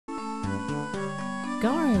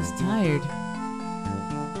Garra is tired.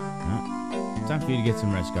 Oh, time for you to get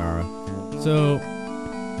some rest, Garra. So,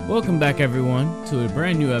 welcome back everyone to a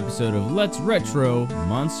brand new episode of Let's Retro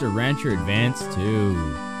Monster Rancher Advance 2.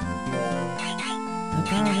 Let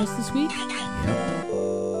Garra rest this week? Yep.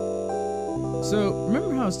 So,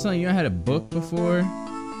 remember how I was telling you I had a book before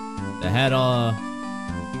that had all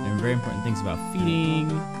very important things about feeding?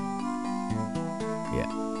 Yeah.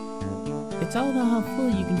 It's all about how full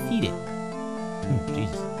you can feed it.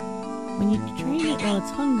 Jesus. When you train it while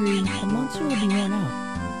it's hungry, the monster will be worn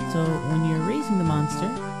out. So when you're raising the monster,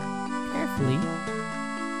 carefully,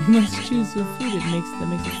 you must choose a food that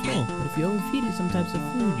makes it full. But if you overfeed it some types of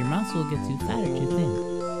food, your monster will get too fat or too thin.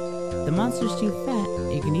 If the monster's too fat,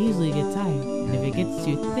 it can easily get tired. And if it gets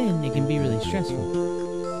too thin, it can be really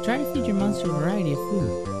stressful. Try to feed your monster a variety of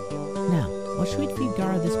food. Now, what should we feed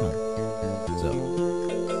Garra this month? So,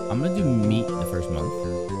 I'm gonna do meat the first month.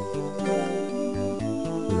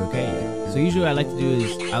 Okay. So usually what I like to do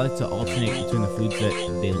is I like to alternate between the foods that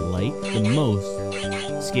they like the most,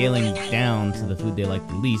 scaling down to the food they like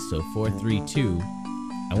the least. So 4, 3, 2.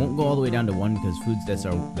 I won't go all the way down to 1 because foods that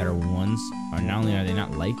are ones are not only are they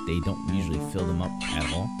not liked, they don't usually fill them up at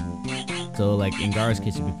all. So like in Garra's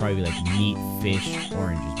case, it would probably be like meat, fish,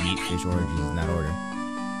 oranges. Meat, fish, oranges in that order.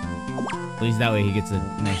 At least that way he gets a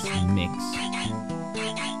nice mix.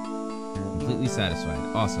 Completely satisfied.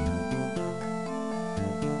 Awesome.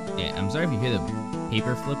 Yeah, I'm sorry if you hear the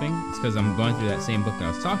paper flipping. It's because I'm going through that same book that I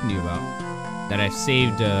was talking to you about. That I've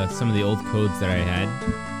saved some of the old codes that I had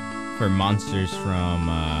for monsters from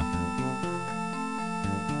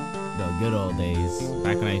the good old days.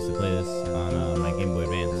 Back when I used to play this on my Game Boy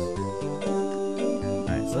Advance.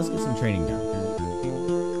 Alright, so let's get some training done.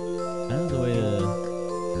 I know the way to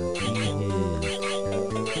train his stats.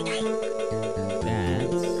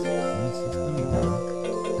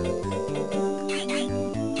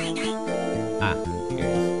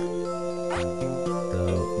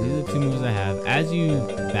 Moves I have. As you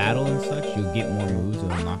battle and such, you'll get more moves,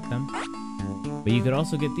 you'll unlock them. But you could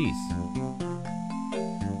also get these.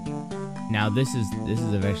 Now this is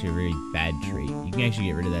actually a very bad trait. You can actually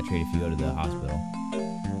get rid of that trait if you go to the hospital.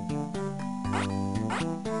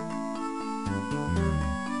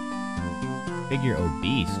 Figure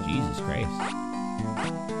obese, Jesus Christ.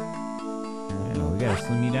 Yeah, we gotta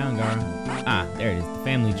slim you down, Garra. Ah, there it is, the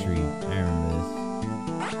family tree. I remember this.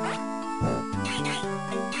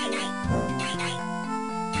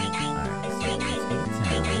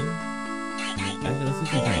 Actually, let's do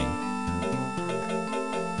some training.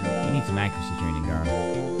 You need some accuracy training, Garra.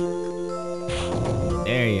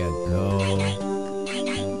 There you go.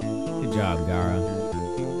 Good job, Garra.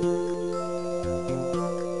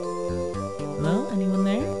 Hello? Anyone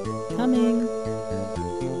there? Coming.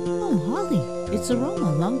 Oh, Holly. It's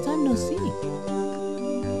Aroma. Long time no see.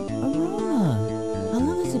 Aroma. How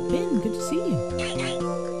long has it been? Good to see you.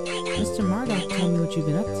 Mr. Marduk told me what you've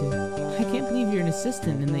been up to. I can't believe you're an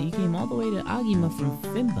assistant and that you came all the way to AGIMA from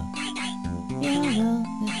Fimba. Yeah, well,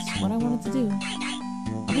 that's what I wanted to do.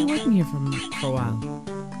 I'll be working here for a while.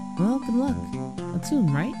 Well, good luck.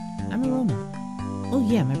 Soon, right? I'm Aroma. Oh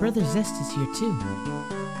yeah, my brother Zest is here too.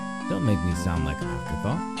 Don't make me sound like an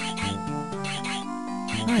afterthought.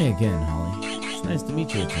 Hi again, Holly. It's nice to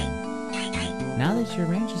meet you again. Now that your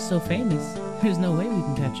ranch is so famous, there's no way we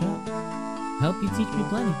can catch up. Help you teach me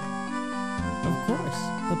plenty. Of course,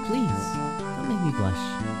 but please, don't make me blush.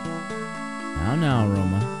 Now,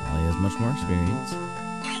 Aroma. Holly has much more experience.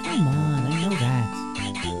 Come on, I know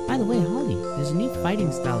that. By the way, Holly, there's a new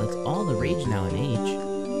fighting style that's all the rage now in Age.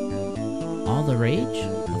 All the rage?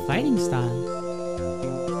 A fighting style?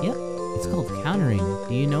 Yep, it's called countering.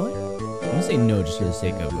 Do you know it? I'm gonna say no just for the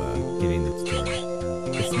sake of getting the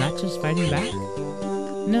tutorial. It's not just fighting back?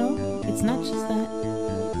 No, it's not just that.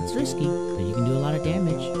 It's risky, but you can do a lot of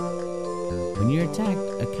damage. When you're attacked,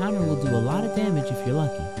 a counter will do a lot of damage if you're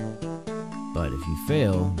lucky. But if you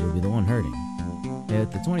fail, you'll be the one hurting.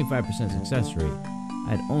 At the 25% success rate,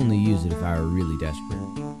 I'd only use it if I were really desperate.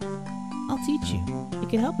 I'll teach you. It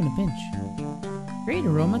can help in a pinch. Great,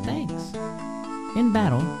 Aroma, thanks. In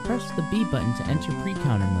battle, press the B button to enter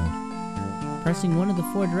pre-counter mode. Pressing one of the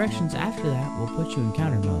 4 directions after that will put you in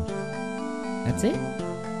counter mode. That's it?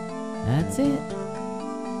 That's it.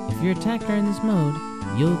 If you're attacked during this mode,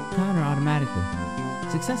 you'll counter automatically.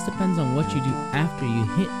 Success depends on what you do after you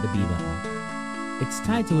hit the B button. It's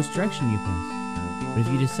tied to which direction you press. But if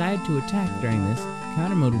you decide to attack during this,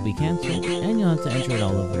 counter mode will be cancelled and you'll have to enter it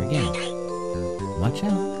all over again. Watch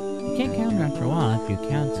out. You can't counter after a while after you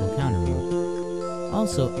cancel counter mode.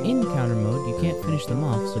 Also, in counter mode, you can't finish them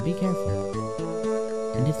off, so be careful.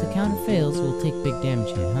 And if the counter fails, we'll take big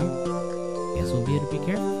damage hit, huh? Guess we'll be able to be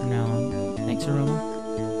careful from now on. Thanks, Aroma.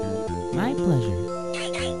 My pleasure.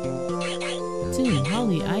 Platoon,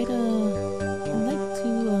 Holly, I'd like to,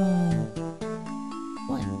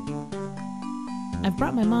 what? I've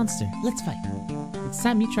brought my monster. Let's fight. It's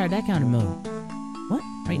time you tried that counter mode. What?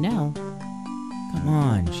 Right now? Come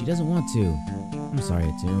on, she doesn't want to. I'm sorry,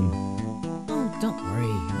 Attune. Oh, don't worry.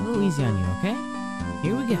 A little easy on you, okay?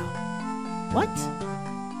 Here we go. What?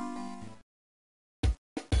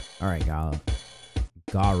 Alright,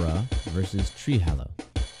 Garra versus Tree Hollow.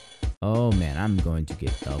 Oh man, I'm going to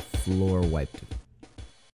get the floor wiped.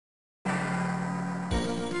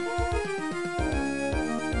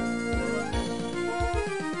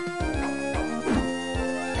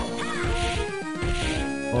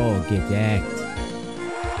 Oh, get decked.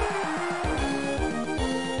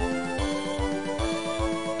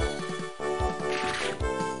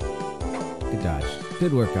 Good dodge.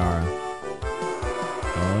 Good work, Garra.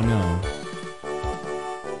 Oh no.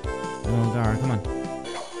 Oh, Garra, come on.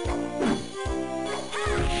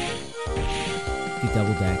 Get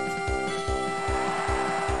double decked.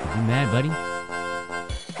 You mad, buddy?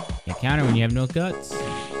 Can't counter when you have no guts.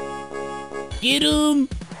 Get him!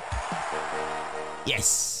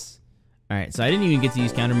 Yes! Alright, so I didn't even get to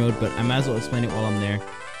use counter mode, but I might as well explain it while I'm there.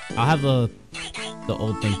 I'll have the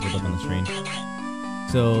old thing pulled up on the screen.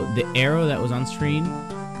 So the arrow that was on screen,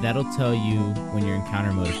 that'll tell you when you're in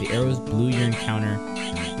counter mode. If the arrow is blue, you're in counter.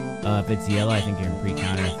 If it's yellow, I think you're in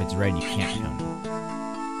pre-counter. If it's red, you can't counter.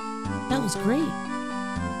 That was great.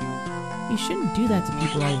 You shouldn't do that to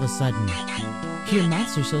people all of a sudden. Your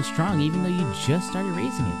monster's so strong even though you just started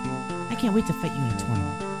raising it. I can't wait to fight you in a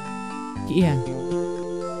tournament. Yeah.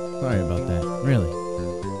 Sorry about that. Really?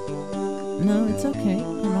 No, it's okay.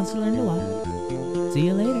 My monster learned a lot. See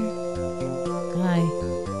you later. Bye.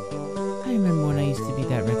 I remember when I used to be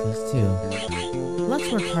that reckless too. Let's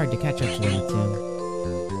work hard to catch up to them too.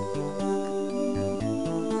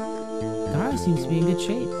 Garra seems to be in good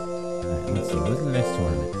shape. Alright, let's see. What's the next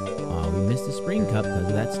tournament? Oh, we missed the Spring Cup because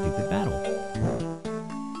of that stupid battle.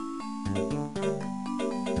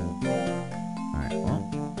 Alright, well,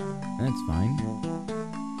 that's fine.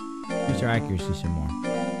 Boost our accuracy some more.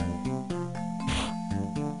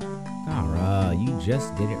 Garra, you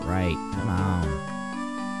just did it right. Come on.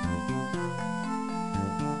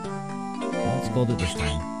 Well, let's scold it this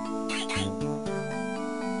time.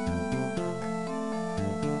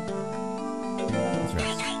 Let's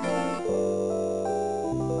rest.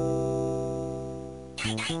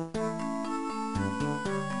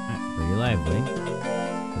 Alright, pretty lively.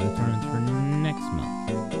 For the tournaments for next month.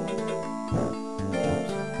 Oops.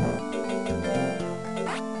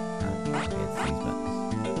 Okay, it's these buttons.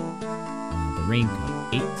 The Rain Cup.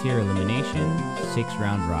 8-tier elimination,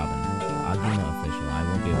 6-round robin. AGIMA official. I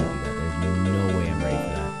won't be able to do that. There's no way I'm ready for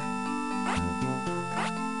that.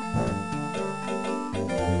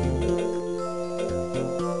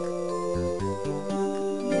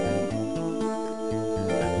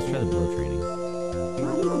 Alright, let's try the blow training.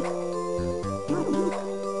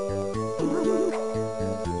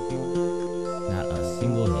 Not a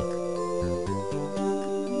single hit.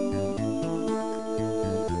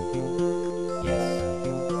 Yes.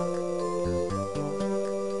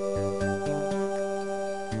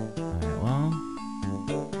 Alright, well.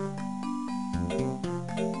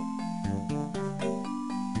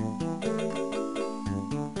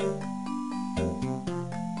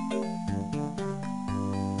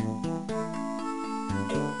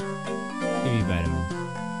 Give me vitamins.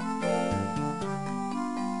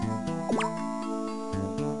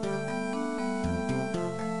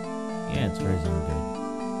 Yeah, it's for his own good.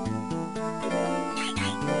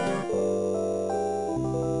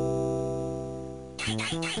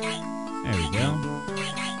 There we go.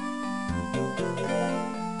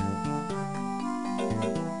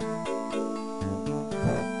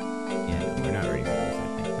 Yeah, no, we're not ready for this, I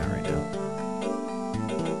think. Not right now.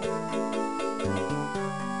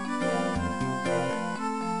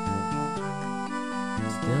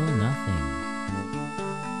 Still nothing.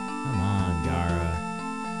 Come on, Garra.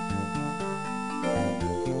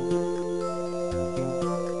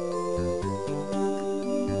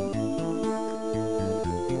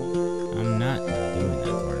 I'm not doing that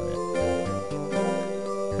tournament.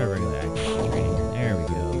 Try regular accuracy training. There we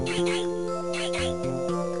go.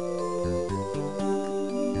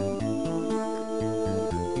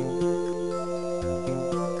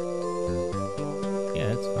 Yeah,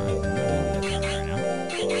 that's fine. I'm not gonna do that tournament right now.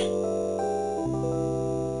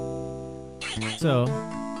 So,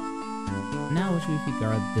 now what should we feed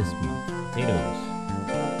Garra this month? Potatoes.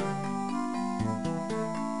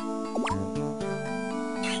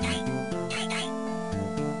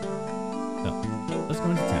 So,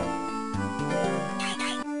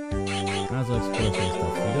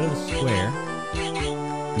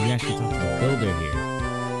 actually talk to the builder here.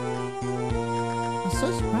 I was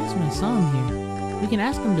so surprised when I saw him here. We can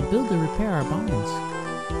ask him to build or repair our barns. But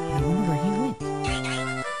I wonder where he went.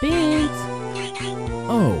 Bint!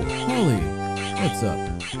 Oh, Holly. What's up?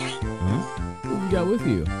 Huh? Who you got with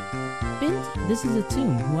you? Bint, this is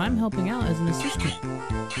Atum, who I'm helping out as an assistant.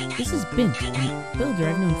 This is Bint, a builder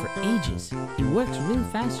I've known for ages. He works really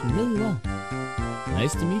fast and really well.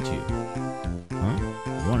 Nice to meet you. Huh?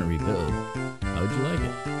 You want to rebuild? How would you like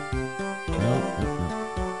it? No.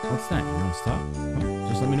 What's that? You want to stop? Huh?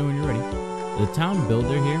 Just let me know when you're ready. The town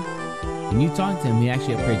builder here, when you talk to him, he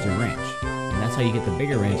actually upgrades your ranch. And that's how you get the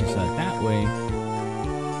bigger ranches, so that way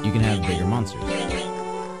you can have bigger monsters.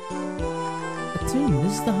 Atum,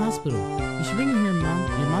 this is the hospital. You should bring your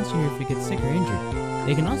monster here if it gets sick or injured.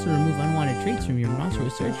 They can also remove unwanted traits from your monster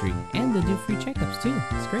with surgery, and they'll do free checkups too.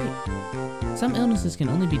 It's great. Some illnesses can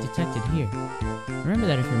only be detected here. Remember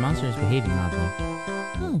that if your monster is behaving oddly.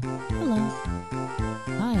 Oh, hello.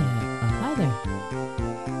 Hi there.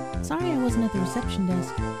 Sorry I wasn't at the reception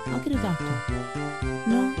desk. I'll get a doctor.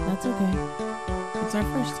 No, that's okay. It's our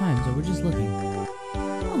first time, so we're just looking.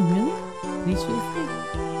 Oh, really? Please feel free.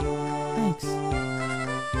 Thanks.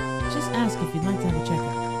 Just ask if you'd like to have a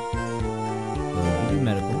checkup. You do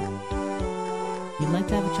medical. You'd like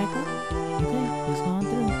to have a checkup? Okay, please go on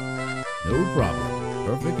through. No problem.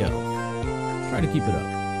 Perfect health. Try to keep it up.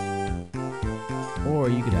 Or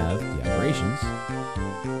you could have the operations.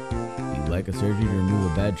 You'd like a surgery to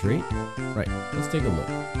remove a bad trait? Right, let's take a look.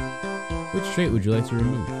 Which trait would you like to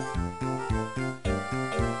remove?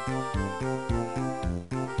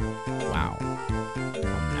 Wow. I'm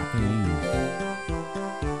not going to use.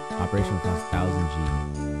 Operation will cost 1,000 G.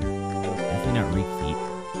 Definitely not Reek Feet.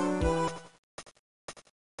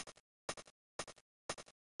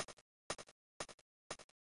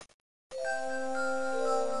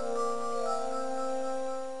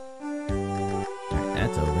 Alright,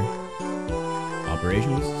 that's over.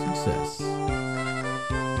 Operation was a success.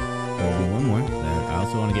 I'll do one more. I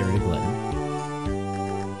also want to get rid of Glutton.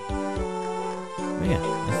 But yeah,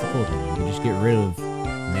 that's the cool thing. You can just get rid of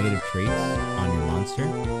negative traits on your monster.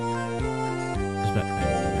 I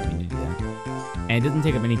didn't mean to do that. And it doesn't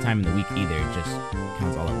take up any time in the week either. It just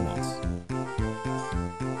counts all at once.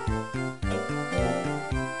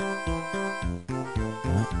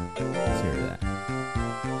 Let's hear that.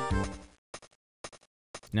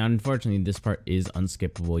 Now, unfortunately, this part is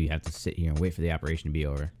unskippable. You have to sit here and wait for the operation to be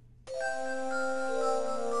over.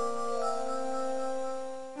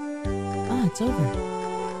 Ah, it's over.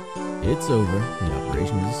 It's over. The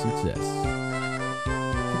operation was a success.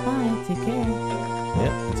 Goodbye, take care.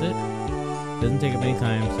 Yep, that's it. Doesn't take up any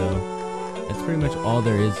time, so that's pretty much all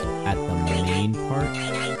there is at the main part.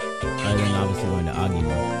 Other than obviously going to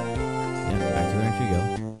AGIMA. Yep, back to the ranch we go.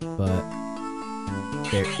 But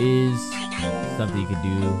there is stuff that you could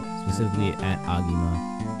do specifically at AGIMA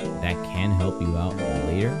that can help you out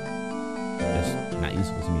later. Just not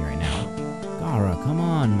useful to me right now. Garra, come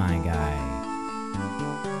on, my guy.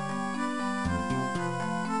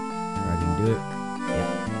 Already can do it. Yep.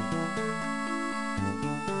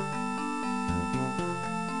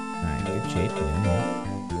 Alright, good shape. Yeah.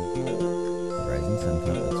 Rising Sun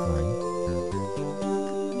Cup, that's fine.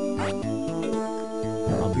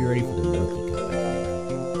 I'll be ready for the Rookie Cup, I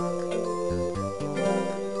think.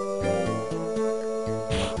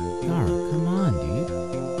 Garra, come on, dude.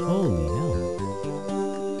 Holy hell.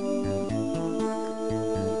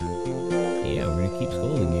 Yeah, we're gonna keep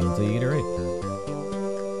scolding you until you get it right.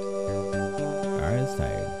 Garra's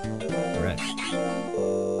tired. Rest.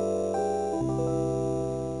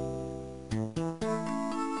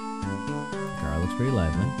 Garra looks pretty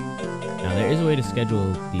lively. Now there is a way to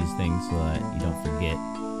schedule these things so that you don't forget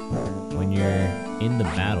when you're in the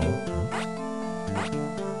battle.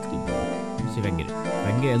 Let's do both. Let me see if I can get it. If I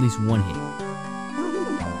can get at least one hit.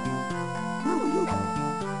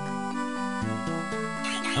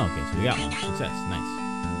 Oh, okay, so we got one. Success. Nice.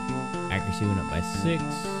 Accuracy went up by 6.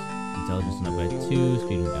 Intelligence went up by 2.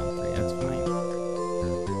 Speed went down 3. That's fine.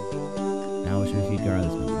 Now what should we feed Garra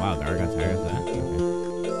this month? Wow, Garra got tired of that. Okay.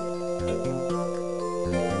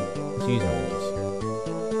 Let's use oranges.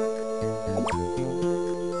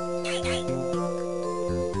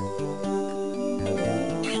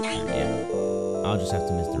 Yeah. I'll just have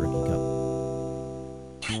to miss the Rookie Cup.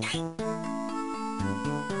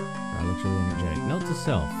 Garra looks really energetic. Note to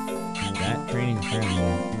self. That training apparently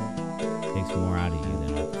takes more out of you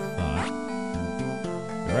than I thought.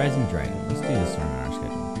 The Rising Dragon. Let's do this one on our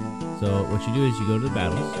schedule. So what you do is you go to the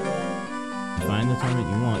battles, you find the tournament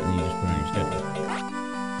you want, and then you just put it on your schedule.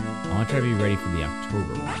 I want to try to be ready for the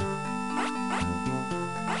October one.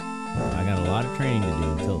 I got got a lot of training to do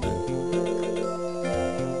until then.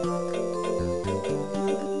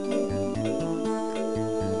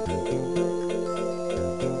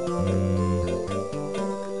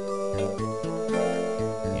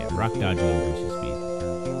 Yeah, rock dodging increases speed.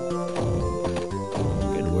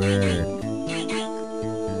 Good work.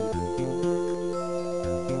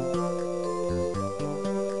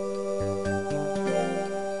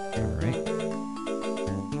 Alright.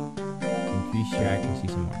 Increase your accuracy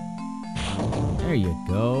some more. There you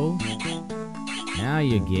go. Now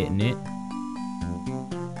you're getting it.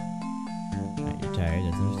 Alright, you're tired,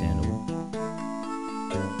 that's understandable.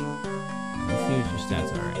 Let's see what your stats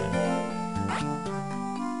are right now.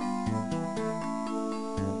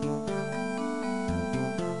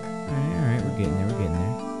 Alright, we're getting there,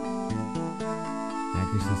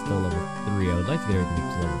 Accuracy's still level 3. I would like to get everything up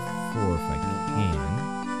to level 4 if I can.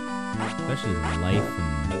 Especially life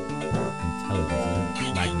and intelligence.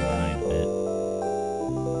 I'm lagging behind a bit.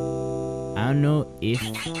 I don't know if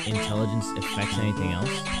intelligence affects anything else.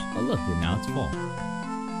 Oh look, now it's fall. You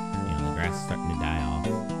know, the grass is starting to die off.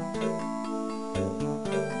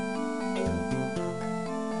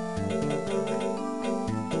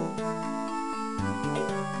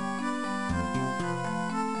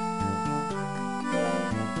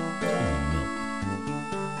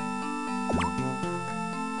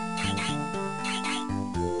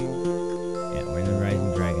 Yeah, we're in the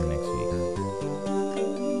Rising Dragon next week.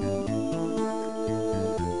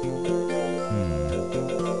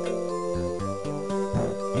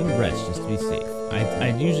 I'm gonna rest just to be safe. I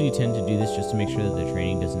usually tend to do this just to make sure that the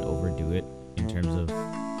training doesn't overdo it in terms of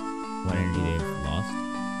what energy they've lost.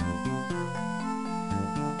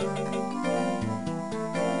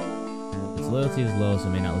 Its loyalty is low, so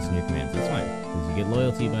it may not listen to your commands. That's fine, because you get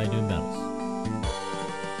loyalty by doing battles.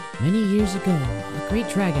 Many years ago, a great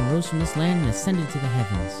dragon rose from this land and ascended to the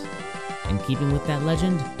heavens. In keeping with that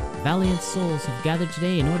legend, valiant souls have gathered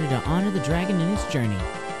today in order to honor the dragon in its journey.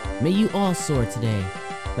 May you all soar today.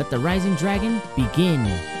 Let the Rising Dragon begin.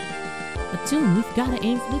 Atoon, we've got to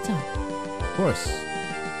aim for the top. Of course.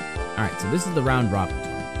 Alright, so this is the round robin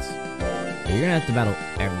tournaments. So you're gonna have to battle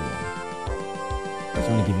everyone. First,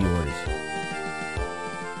 I'm gonna give you orders.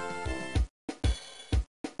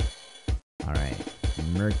 Alright,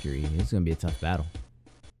 Mercury. This is gonna be a tough battle.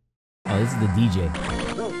 Oh, this is the DJ.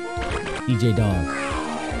 DJ Dog.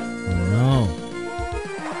 Oh no.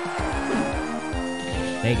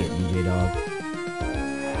 Take it, DJ Dog.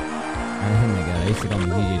 Oh my god, I used to call him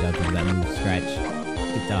DJ Dog because of that move, Scratch.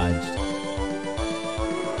 Get dodged.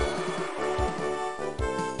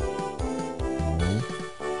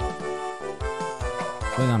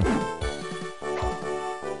 Swing on him.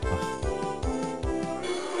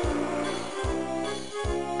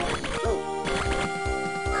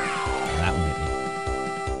 That one hit me.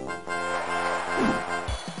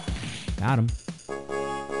 Got him.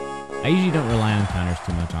 I usually don't rely on counters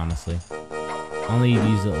too much, honestly. Only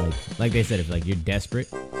use it like they said, if like you're desperate,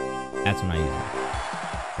 that's when I use it.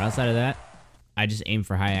 But outside of that, I just aim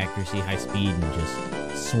for high accuracy, high speed, and just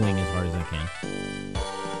swing as hard as I can.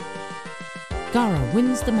 Garra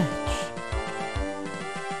wins the match.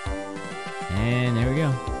 And there we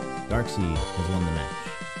go. Darkseid has won the match.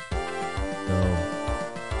 So,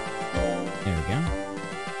 there we go.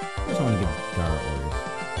 I just want to give Garra orders.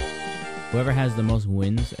 Whoever has the most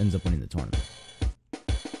wins ends up winning the tournament.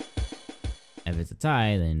 If it's a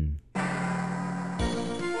tie, then he's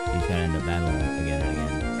gotta end up battling again and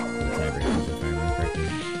again for the tiebreakers, if I remember correctly.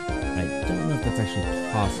 I don't know if that's actually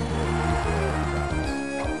possible in these round robins.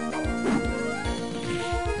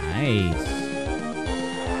 Nice.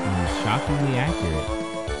 Shockingly accurate.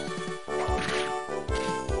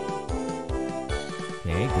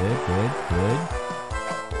 Okay, good.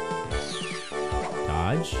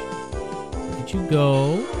 Dodge. Look at you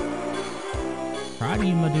go. Proud of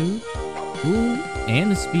you, my dude. Ooh, and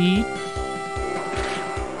the speed.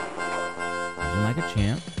 Looking like a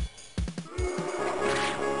champ.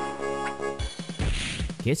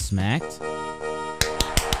 Get smacked.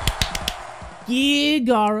 Yeah,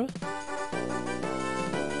 Garra.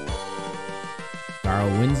 Garra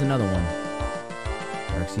wins another one.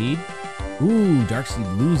 Darkseid. Ooh,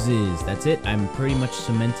 Darkseid loses. That's it. I'm pretty much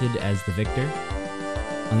cemented as the victor.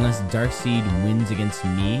 Unless Darkseid wins against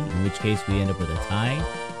me, in which case we end up with a tie.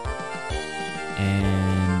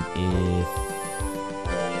 And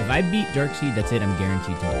if I beat Darkseid, that's it. I'm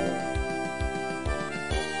guaranteed to win.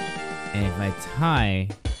 And if I tie...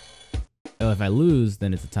 Oh, if I lose,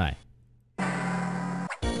 then it's a tie.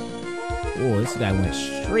 Oh, this guy went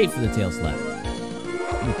straight for the tail slap.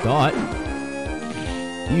 You thought.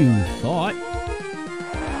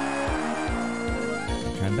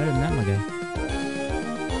 I'm trying Trying better than that, my guy.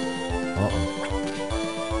 Uh-oh.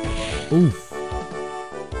 Oof.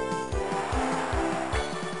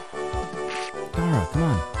 Garra, come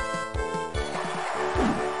on.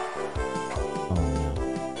 Oh, no.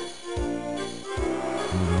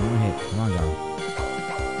 One hit. Come on, Garra.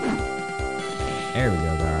 There we go,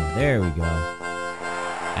 Garra. There we go.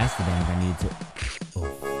 That's the damage I need to... Oh,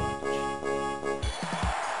 fudge.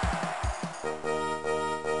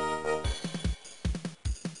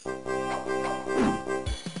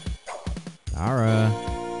 Garra.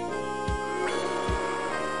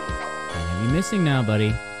 Can't have you missing now,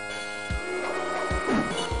 buddy.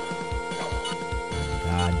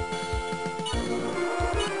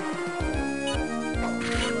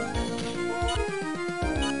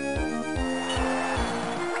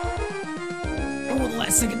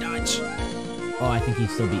 Second dodge. Oh, I think he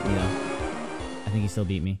still beat me, though. I think he still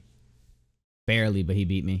beat me. Barely, but he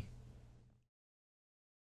beat me.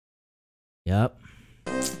 Yup.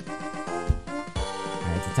 Alright,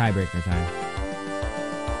 it's a tiebreaker time.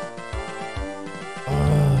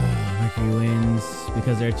 Oh, Mercury wins.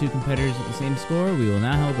 Because there are two competitors with the same score, we will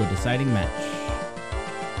now hold a deciding match.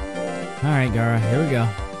 Alright, Garra, here we go.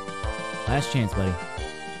 Last chance, buddy.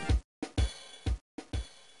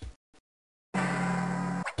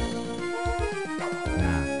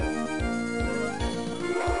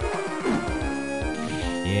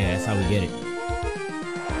 Yeah, that's how we get it.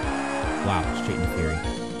 Wow, straight into Fury.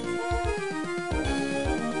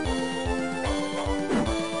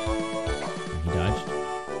 He dodged.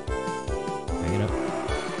 Back it up.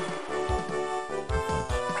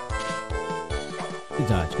 Good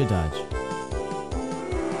dodge, good dodge.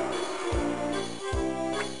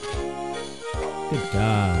 Good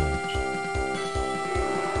dodge.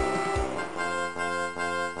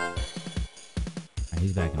 Alright,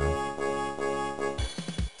 he's backing off.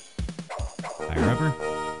 Fire upper.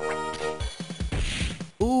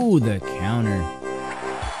 Ooh, the counter.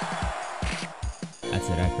 That's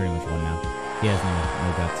it. I pretty much won now. He has no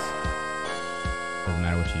guts. Doesn't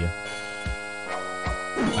matter what you do.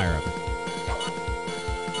 Fire upper.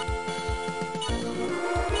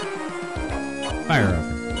 Fire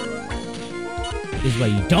upper. This is why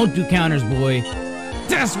you don't do counters, boy.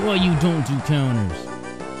 That's why you don't do counters.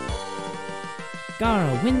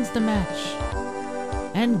 Garra wins the match.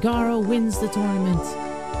 And Garra wins the tournament.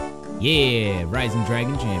 Yeah, Rising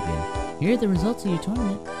Dragon Champion. Here are the results of your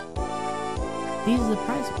tournament. This is the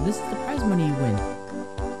prize money you win.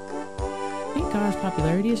 Think Garra's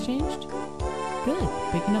popularity has changed? Good,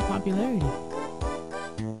 picking up popularity.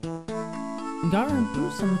 Garra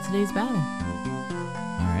improved some with today's battle.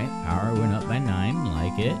 Alright, power went up by 9,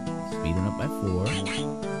 like it. Speed went up by 4.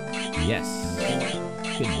 Yes.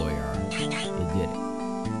 Good boy, Garra. You did it.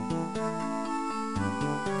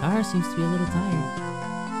 Garra seems to be a little tired.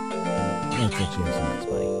 Let's let you have some rest,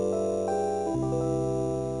 buddy.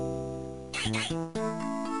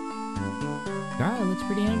 Garra looks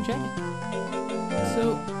pretty energetic. So,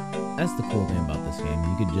 that's the cool thing about this game.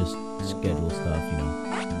 You could just schedule stuff, you know.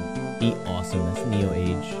 Be awesome. That's Neo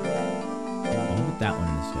Age. I'll put that one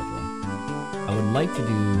in the schedule. I would like to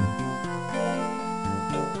do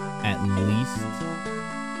at least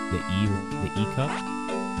the E Cup.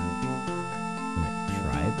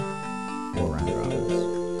 Tribe. 4 round robins.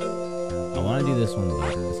 I want to do this one,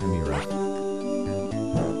 but it's going to be rough.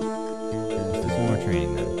 Let's do some more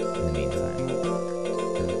training then, in the meantime.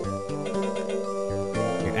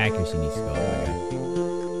 Your accuracy needs to go up, my guy.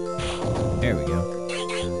 There we go.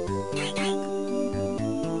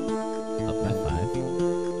 Up by 5.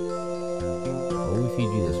 What will we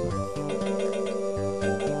feed you this month?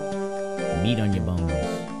 Meat on your bones.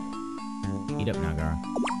 Eat up now, Garra.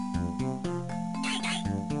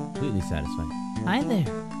 Completely satisfied. Hi there.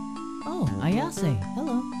 Oh, Ayase.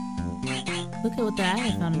 Hello. Look at what the ad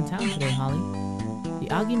I found in town today, Holly. The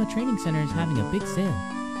AGIMA Training Center is having a big sale.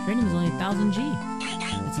 Training is only 1,000 G.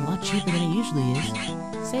 It's a lot cheaper than it usually is.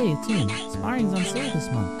 Say, Toon, sparring's on sale this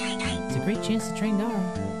month. It's a great chance to train Garra.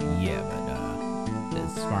 Yeah, but the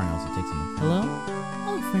sparring also takes a month. Hello?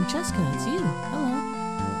 Oh, Francesca, it's you. Hello.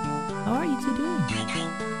 How are you two doing?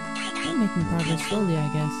 We're making progress slowly, I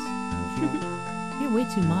guess. You're way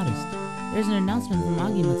too modest. There's an announcement from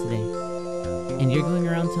AGIMA today. And you're going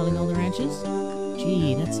around telling all the ranches?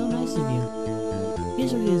 Gee, that's so nice of you.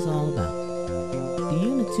 Here's what it is all about. Do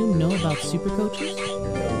you and Toon know about super coaches?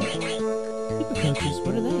 Super coaches,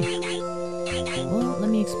 what are they? Well, let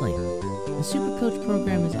me explain. The super coach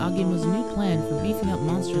program is AGIMA's new plan for beefing up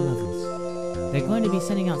monster levels. They're going to be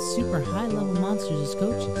sending out super high-level monsters as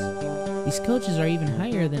coaches. These coaches are even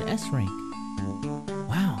higher than S rank.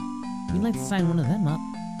 Wow, we'd like to sign one of them up.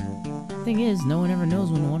 Thing is, no one ever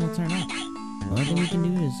knows when one will turn up. The only thing we can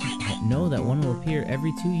do is know that one will appear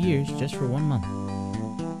every 2 years just for 1 month.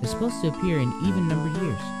 They're supposed to appear in even-numbered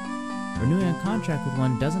years. Renewing a contract with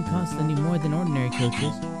one doesn't cost any more than ordinary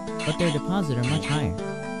coaches, but their deposit are much higher.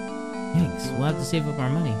 Thanks, we'll have to save up our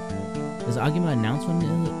money. Does Agima announce when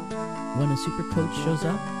a super coach shows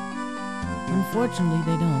up? Unfortunately,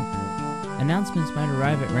 they don't. Announcements might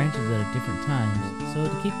arrive at ranches at different times, so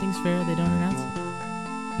to keep things fair, they don't announce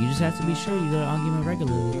it. You just have to be sure you go to Agima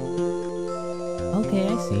regularly. Okay,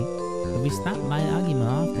 I see. If we stop by Agima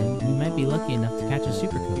often, we might be lucky enough to catch a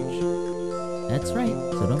super coach. That's right,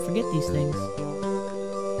 so don't forget these things.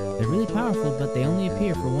 They're really powerful, but they only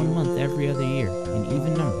appear for 1 month every other year, in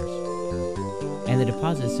even numbers. And the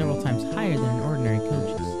deposit is several times higher than an ordinary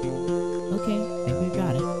coach's. Okay, I think we've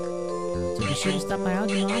got it. So be sure to stop by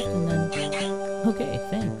Agima often then. Okay,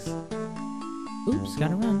 thanks. Oops,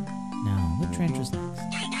 gotta run. Now, which ranch was next?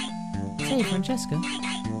 Hey, Francesca.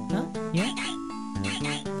 Huh? Yeah?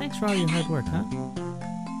 Thanks for all your hard work, huh?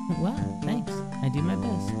 Wow, thanks. I do my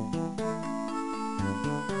best.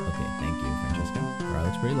 Okay, thank you, Francesca. Garra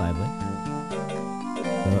looks pretty lively.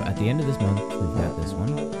 So at the end of this month, we've got this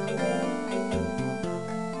one.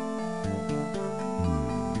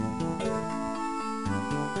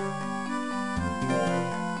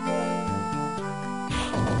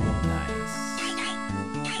 Nice.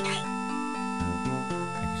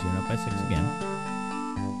 Actually, up by 6 again.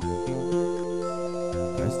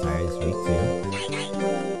 Rest tired this week 2.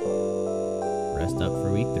 Rest up for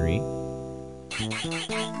week 3.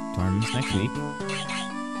 Tournaments next week.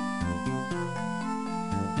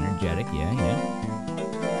 Energetic, yeah.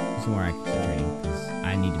 Some more accuracy training, because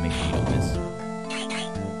I need to make sure you don't miss.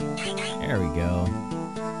 There we go.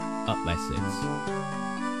 Up by 6.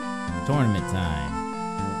 Tournament time.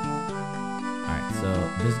 Alright, so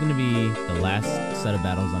this is going to be the last set of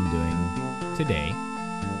battles I'm doing today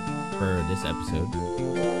for this episode.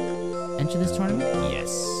 Enter this tournament?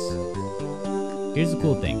 Yes. Here's the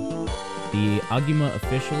cool thing. The Agima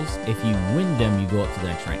officials, if you win them, you go up to the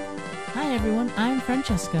next rank. Hi everyone, I'm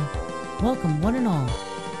Francesca. Welcome one and all.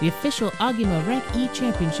 The official Agima Rank E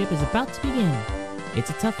Championship is about to begin. It's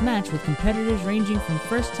a tough match with competitors ranging from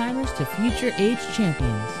first-timers to future age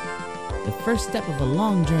champions. The first step of a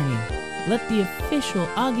long journey. Let the official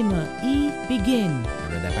Agima E begin. I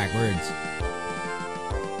read that backwards.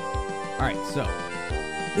 Alright, so.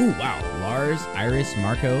 Ooh, wow. Lars, Iris,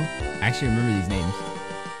 Marco. I actually remember these names.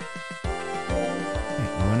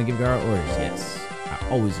 You want to give Garra orders? Yes. I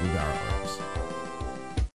always give Garra orders.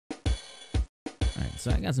 Alright,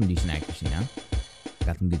 so I got some decent accuracy now.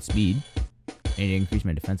 Got some good speed. I need to increase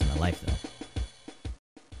my defense and my life, though.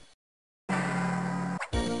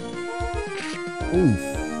 Oof.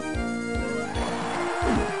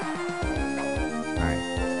 Alright,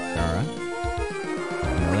 Garra.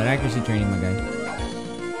 All that accuracy training, my guy.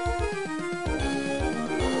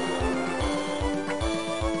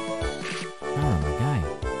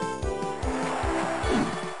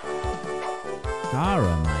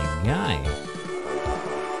 Garra, my guy.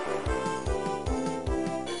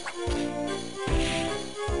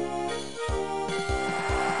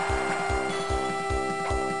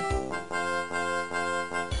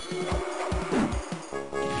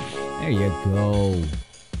 There you go.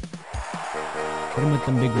 Hit him with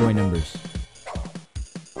them big boy numbers.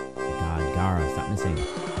 God, Garra, stop missing.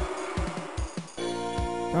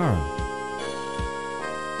 Garra.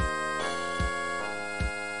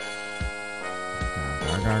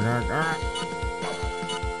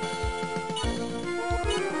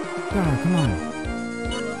 Garra, come on.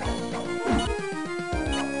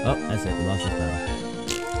 Oh, that's it. We lost this battle.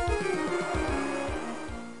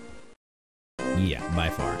 Yeah, by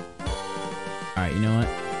far. Alright, you know what?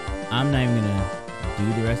 I'm not even gonna do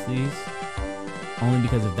the rest of these. Only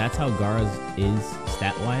because if that's how Garra's is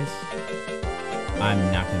stat-wise, I'm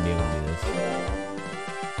not gonna be able to do this.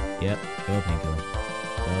 Yep, go painkiller.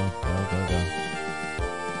 Go.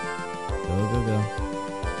 Go.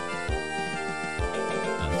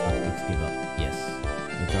 Let's give up. Yes.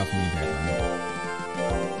 Withdraw from the entire tournament.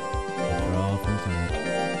 Withdraw from the tournament.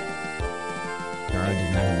 Garra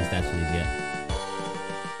does not have the stats for these yet.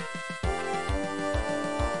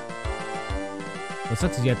 What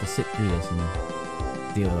sucks is you have to sit through this and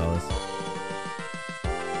deal with all this.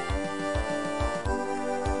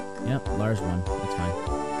 Yep, Lars won. That's fine.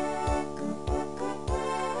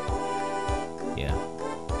 Yeah.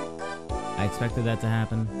 I expected that to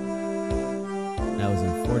happen. That was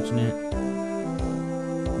unfortunate.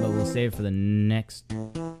 But we'll save for the next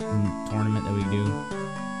tournament that we do.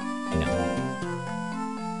 No.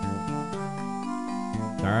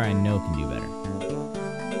 Garra, I know, can do better.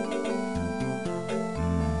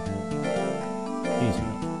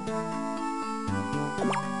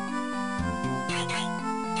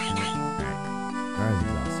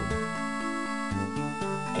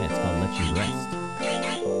 let you rest.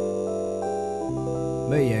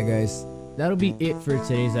 But yeah, guys, that'll be it for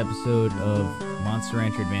today's episode of Monster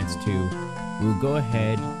Rancher Advance 2. We'll go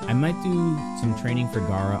ahead. I might do some training for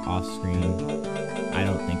Garra off screen. I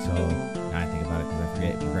don't think so. Now I think about it because I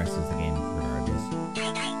forget it progresses the game regardless.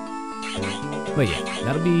 But yeah,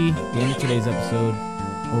 that'll be the end of today's episode.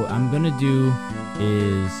 What I'm gonna do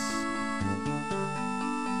is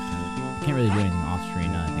I can't really do anything off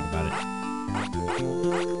screen now that I think about it.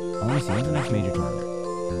 I want to see when's the next major tournament.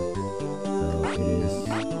 So it is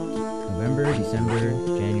November, December,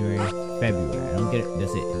 January, February. I don't get it.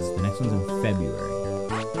 That's it. The next one's in February.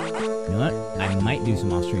 You know what? I might do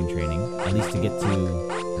some off-screen training, at least to get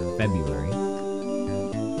to February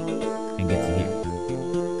and get to here.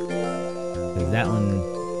 Because that one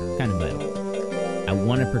kind of vital. I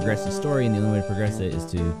want to progress the story, and the only way to progress it is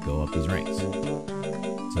to go up these ranks.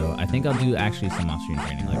 So I think I'll do actually some off-screen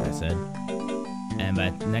training, like I said. And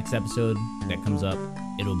by the next episode that comes up,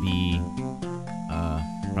 it'll be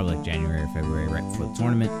probably like January or February, right before the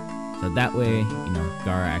tournament. So that way, you know,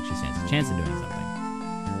 Garra actually stands a chance of doing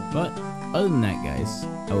something. But other than that, guys,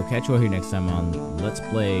 I will catch you all here next time on Let's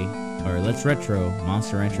Retro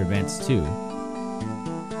Monster Rancher Advance 2.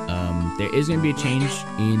 There is going to be a change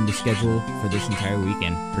in the schedule for this entire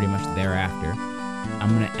weekend, pretty much thereafter. I'm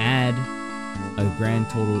going to add a grand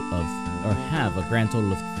total of, or have a grand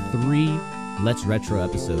total of 3 Let's Retro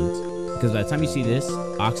episodes, because by the time you see this,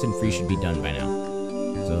 Oxenfree should be done by now.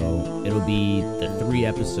 So it'll be the 3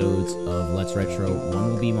 episodes of Let's Retro.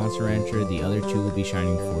 One will be Monster Rancher, the other 2 will be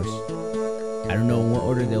Shining Force. I don't know in what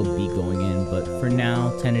order they'll be going in, but for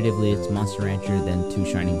now, tentatively, it's Monster Rancher, then 2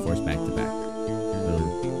 Shining Force back to back. So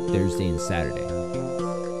Thursday and Saturday.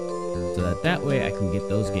 So that way I can get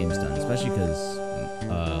those games done, especially because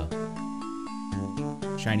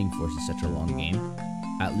Shining Force is such a long game.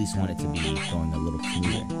 I at least want it to be going a little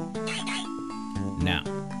smoother. Now,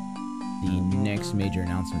 the next major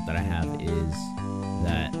announcement that I have is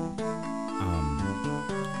that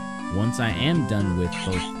once I am done with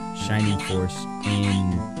both Shining Force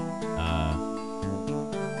and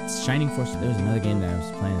Shining Force, there was another game that I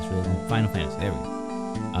was playing that's really long, Final Fantasy, there we go.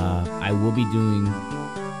 I will be doing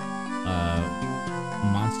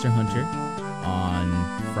Monster Hunter on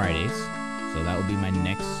Fridays, so that will be my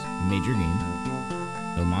next major game.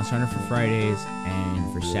 So Monster Hunter for Fridays,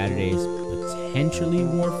 and for Saturdays, potentially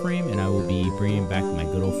Warframe, and I will be bringing back my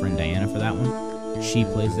good old friend Diana for that one. She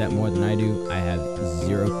plays that more than I do. I have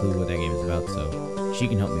zero clue what that game is about, so she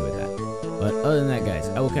can help me with that. But other than that, guys,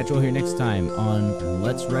 I will catch you all here next time on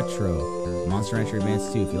Let's Retro Monster Rancher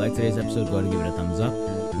Advance 2. If you like today's episode, go ahead and give it a thumbs up.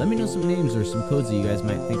 Let me know some names or some codes that you guys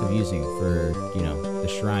might think of using for, you know, the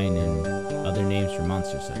shrine and other names for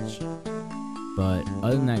monsters such. But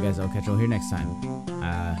other than that, guys, I'll catch you all here next time.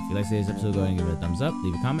 If you like today's episode, go ahead and give it a thumbs up.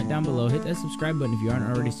 Leave a comment down below. Hit that subscribe button if you aren't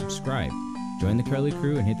already subscribed. Join the Curly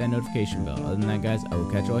Crew and hit that notification bell. Other than that, guys, I will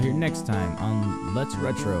catch you all here next time on Let's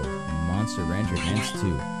Retro Monster Rancher Advance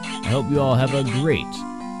 2. I hope you all have a great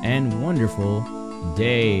and wonderful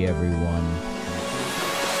day, everyone.